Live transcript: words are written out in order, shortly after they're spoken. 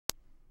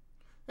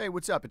Hey,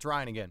 what's up? It's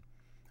Ryan again.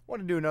 I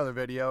want to do another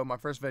video. My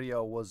first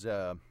video was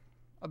a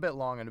bit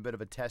long and a bit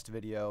of a test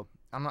video.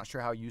 I'm not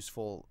sure how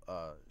useful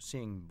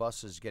seeing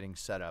buses getting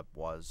set up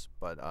was,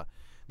 but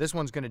this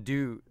one's going to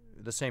do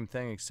the same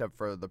thing, except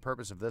for the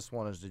purpose of this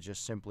one is to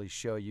just simply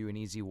show you an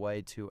easy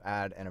way to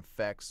add an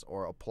effects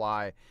or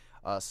apply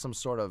some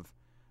sort of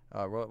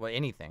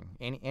anything,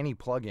 any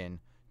plugin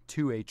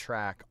to a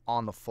track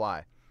on the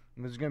fly.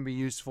 And this is going to be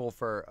useful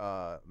for,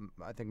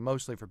 I think,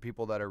 mostly for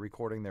people that are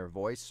recording their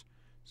voice.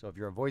 So if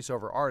you're a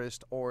voiceover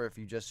artist, or if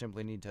you just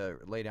simply need to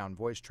lay down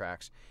voice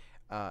tracks,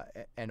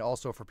 and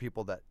also for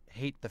people that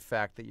hate the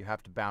fact that you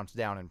have to bounce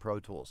down in Pro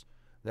Tools.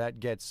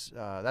 That's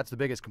the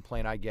biggest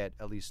complaint I get,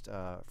 at least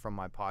from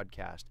my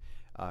podcast,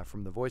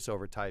 from the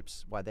voiceover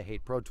types. Why they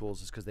hate Pro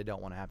Tools is because they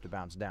don't want to have to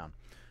bounce down.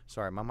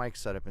 Sorry, my mic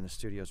setup in the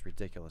studio is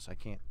ridiculous. I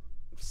can't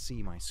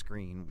see my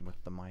screen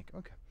with the mic.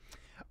 Okay.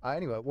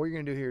 Anyway, what you're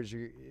going to do here is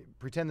you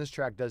pretend this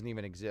track doesn't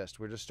even exist.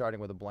 We're just starting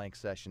with a blank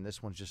session.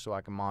 This one's just so I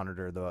can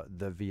monitor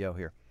the VO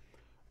here.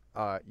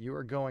 You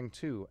are going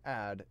to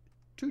add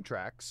 2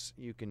 tracks.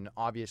 You can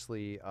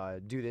obviously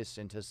do this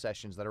into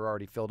sessions that are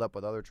already filled up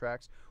with other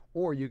tracks,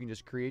 or you can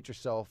just create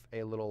yourself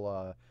a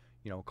little,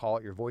 call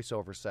it your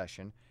voiceover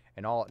session,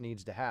 and all it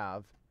needs to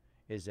have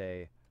is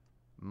a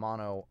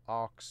mono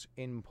aux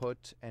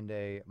input and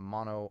a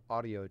mono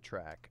audio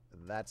track.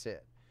 That's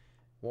it.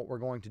 What we're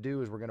going to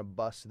do is we're going to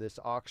bus this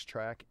aux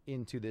track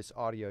into this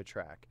audio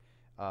track.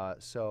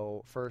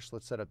 So first,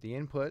 let's set up the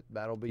input.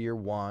 That'll be your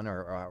 1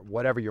 or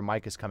whatever your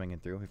mic is coming in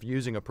through. If you're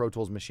using a Pro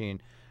Tools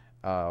machine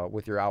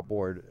with your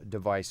outboard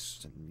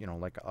device,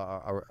 like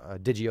a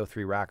Digio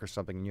 3 rack or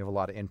something, and you have a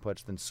lot of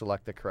inputs, then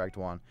select the correct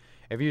one.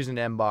 If you're using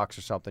an MBox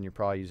or something, you're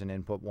probably using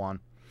input 1.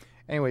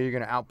 Anyway, you're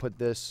going to output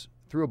this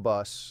through a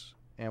bus,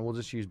 and we'll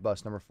just use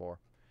bus number 4.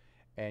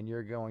 And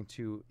you're going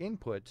to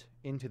input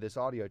into this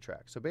audio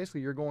track. So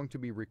basically, you're going to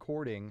be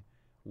recording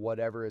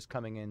whatever is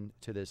coming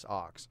into this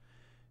aux.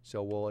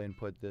 So we'll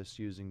input this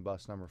using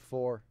bus number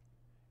 4.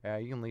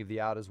 You can leave the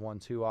out as 1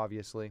 too,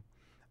 obviously.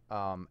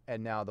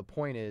 And now the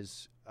point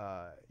is,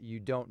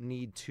 you don't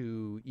need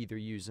to either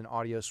use an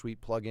Audio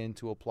Suite plugin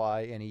to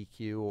apply an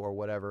EQ or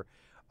whatever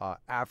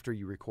after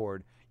you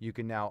record. You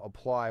can now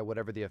apply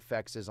whatever the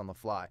effects is on the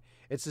fly.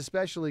 It's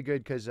especially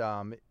good because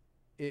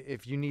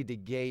if you need to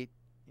gate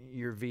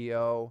your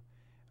VO,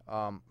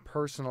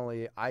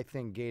 personally, I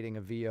think gating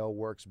a VO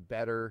works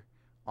better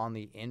on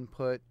the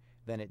input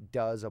than it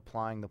does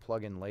applying the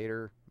plugin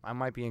later. I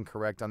might be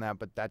incorrect on that,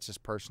 but that's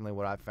just personally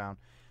what I've found.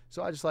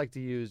 So I just like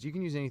to use, you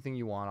can use anything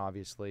you want,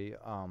 obviously.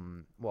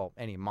 Well,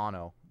 any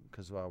mono,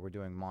 because we're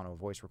doing mono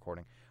voice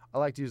recording. I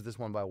like to use this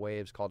one by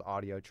Waves called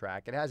Audio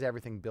Track. It has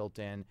everything built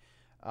in.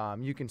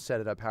 You can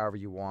set it up however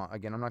you want.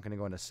 Again, I'm not going to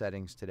go into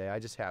settings today. I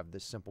just have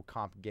this simple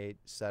comp gate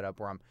setup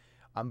where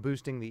I'm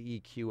boosting the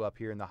EQ up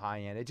here in the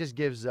high end. It just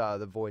gives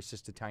the voice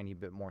just a tiny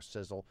bit more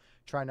sizzle.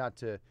 Try not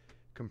to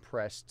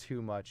compress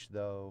too much,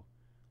 though.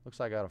 Looks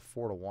like I got a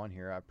 4:1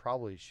 here. I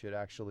probably should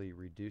actually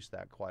reduce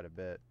that quite a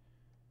bit.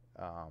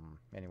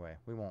 Anyway,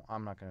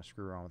 I'm not going to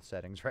screw around with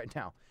settings right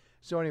now.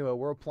 So anyway,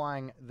 we're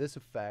applying this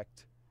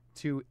effect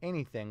to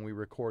anything we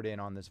record in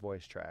on this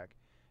voice track.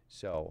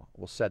 So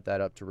we'll set that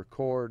up to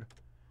record.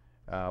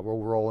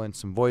 We'll roll in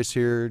some voice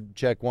here.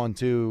 Check 1,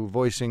 2.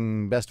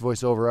 Voicing, best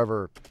voiceover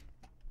ever.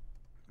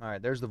 All right,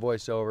 there's the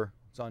voiceover.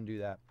 Let's undo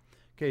that.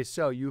 Okay,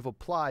 so you've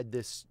applied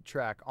this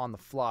track on the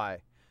fly.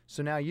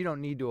 So now you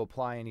don't need to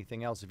apply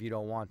anything else if you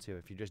don't want to.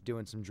 If you're just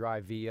doing some dry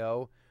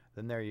VO,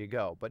 then there you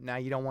go. But now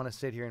you don't want to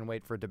sit here and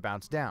wait for it to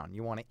bounce down.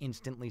 You want to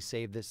instantly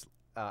save this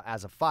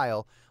as a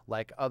file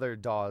like other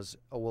DAWs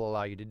will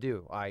allow you to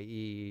do,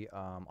 i.e.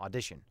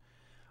 Audition.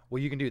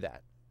 Well, you can do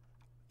that.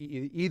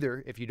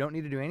 Either, if you don't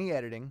need to do any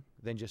editing,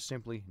 then just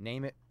simply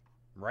name it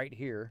right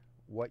here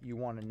what you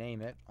want to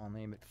name it. I'll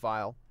name it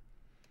File.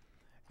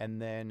 And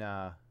then,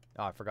 I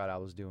forgot I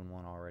was doing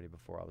one already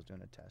before I was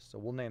doing a test. So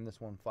we'll name this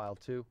one File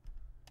 2.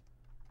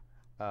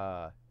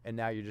 And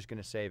now you're just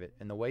going to save it.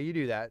 And the way you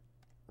do that,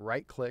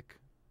 right-click.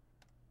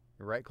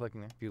 You're right-clicking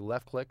there. If you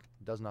left-click,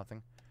 it does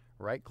nothing.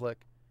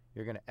 Right-click,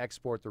 you're going to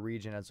export the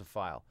region as a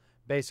file.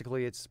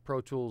 Basically, it's Pro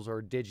Tools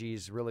or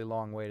Digi's really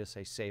long way to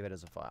say save it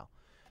as a file.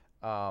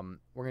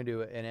 We're going to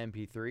do an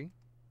MP3.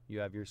 You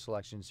have your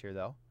selections here,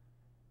 though.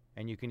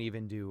 And you can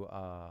even do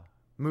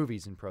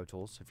movies in Pro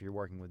Tools if you're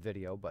working with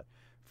video. But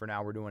for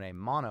now, we're doing a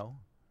mono,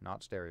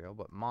 not stereo,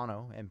 but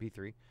mono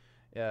MP3.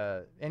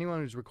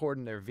 Anyone who's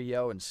recording their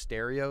VO in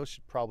stereo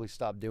should probably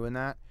stop doing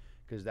that,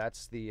 because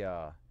that's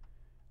the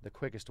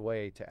quickest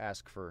way to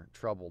ask for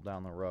trouble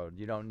down the road.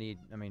 You don't need,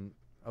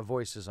 a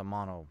voice is a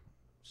mono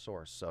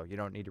source, so you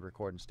don't need to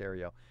record in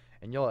stereo.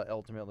 And you'll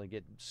ultimately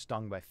get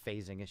stung by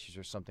phasing issues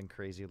or something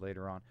crazy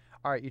later on.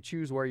 All right, you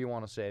choose where you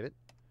want to save it.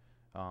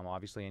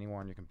 Obviously, anywhere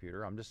on your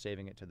computer. I'm just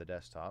saving it to the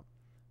desktop.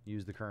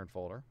 Use the current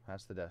folder.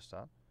 That's the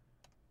desktop.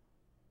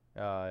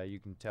 You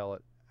can tell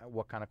it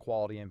what kind of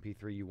quality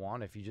MP3 you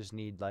want. If you just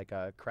need like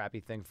a crappy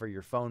thing for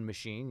your phone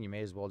machine, you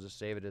may as well just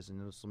save it as,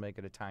 and this will make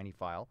it a tiny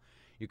file.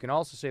 You can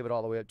also save it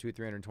all the way up to a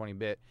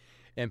 320-bit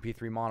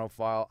MP3 mono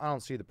file. I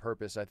don't see the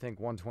purpose. I think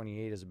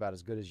 128 is about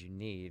as good as you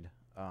need.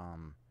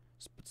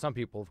 Some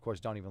people, of course,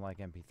 don't even like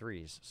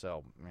MP3s,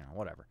 so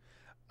whatever.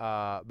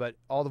 But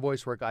all the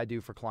voice work I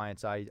do for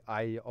clients,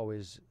 I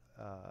always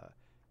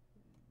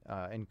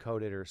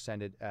encode it or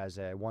send it as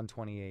a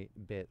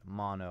 128-bit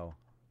mono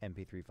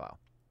MP3 file.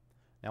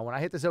 Now, when I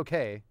hit this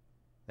OK,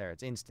 there,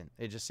 it's instant.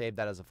 It just saved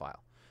that as a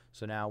file.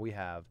 So now we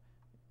have,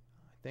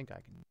 I think I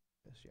can do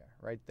this, yeah,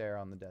 right there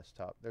on the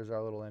desktop. There's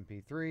our little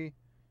MP3.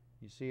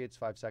 You see it's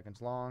 5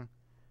 seconds long.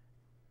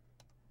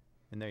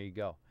 And there you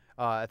go.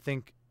 I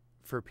think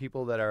for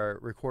people that are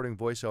recording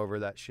voiceover,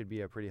 that should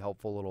be a pretty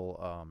helpful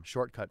little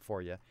shortcut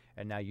for you.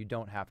 And now you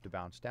don't have to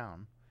bounce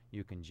down.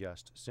 You can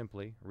just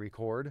simply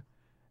record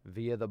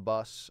via the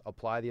bus,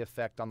 apply the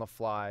effect on the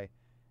fly,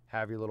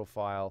 have your little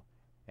file,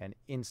 and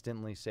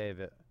instantly save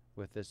it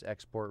with this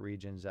export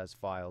regions as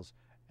files.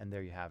 And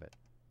there you have it.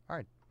 All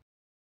right.